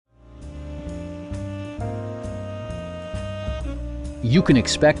You can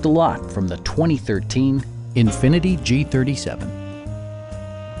expect a lot from the 2013 Infiniti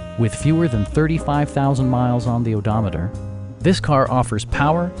G37. With fewer than 35,000 miles on the odometer, this car offers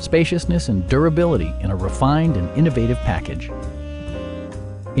power, spaciousness, and durability in a refined and innovative package.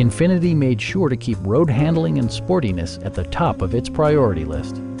 Infiniti made sure to keep road handling and sportiness at the top of its priority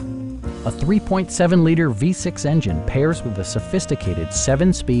list. A 3.7-liter V6 engine pairs with a sophisticated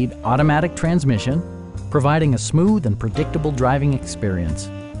 7-speed automatic transmission, providing a smooth and predictable driving experience.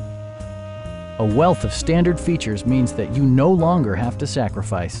 A wealth of standard features means that you no longer have to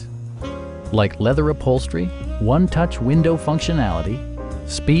sacrifice, like leather upholstery, one-touch window functionality,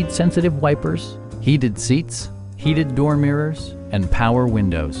 speed-sensitive wipers, heated seats, heated door mirrors, and power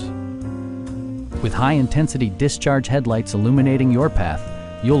windows. With high-intensity discharge headlights illuminating your path,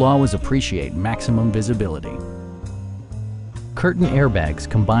 you'll always appreciate maximum visibility. Curtain airbags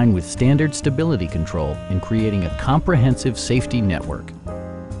combine with standard stability control in creating a comprehensive safety network.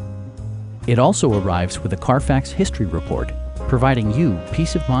 It also arrives with a Carfax history report, providing you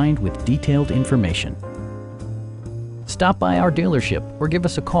peace of mind with detailed information. Stop by our dealership or give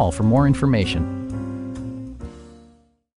us a call for more information.